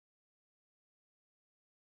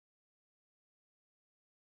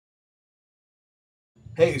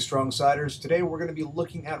Hey, Strong Siders. Today we're going to be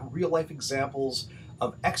looking at real life examples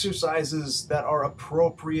of exercises that are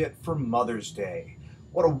appropriate for Mother's Day.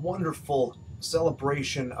 What a wonderful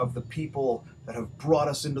celebration of the people that have brought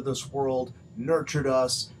us into this world, nurtured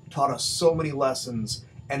us, taught us so many lessons,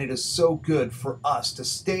 and it is so good for us to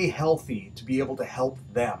stay healthy to be able to help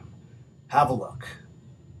them. Have a look.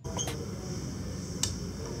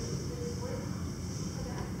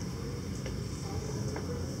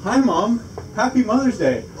 Hi, Mom. Happy Mother's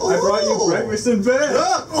Day. I brought you breakfast in bed.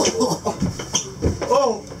 Oh,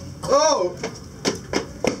 oh.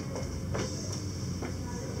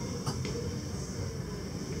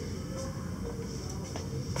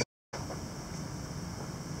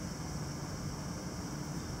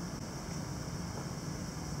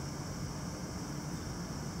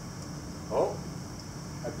 Oh,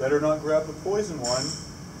 I better not grab the poison one.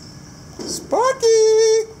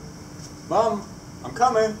 Sparky! Mom, I'm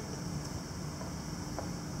coming.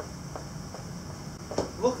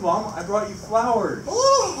 Look, Mom, I brought you flowers.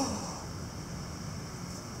 Oh.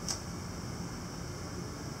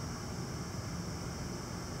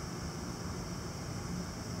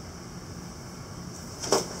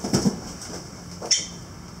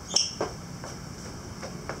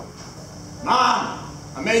 Mom,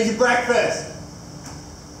 I made you breakfast.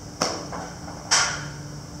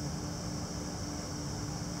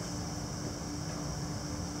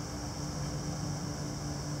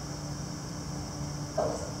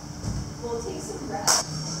 We'll take some rest.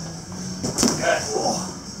 Yes.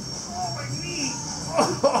 Oh, my knee!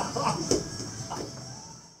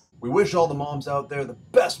 We wish all the moms out there the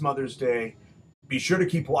best Mother's Day. Be sure to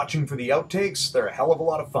keep watching for the outtakes. They're a hell of a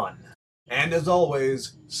lot of fun. And as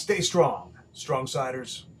always, stay strong, Strong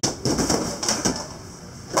Siders.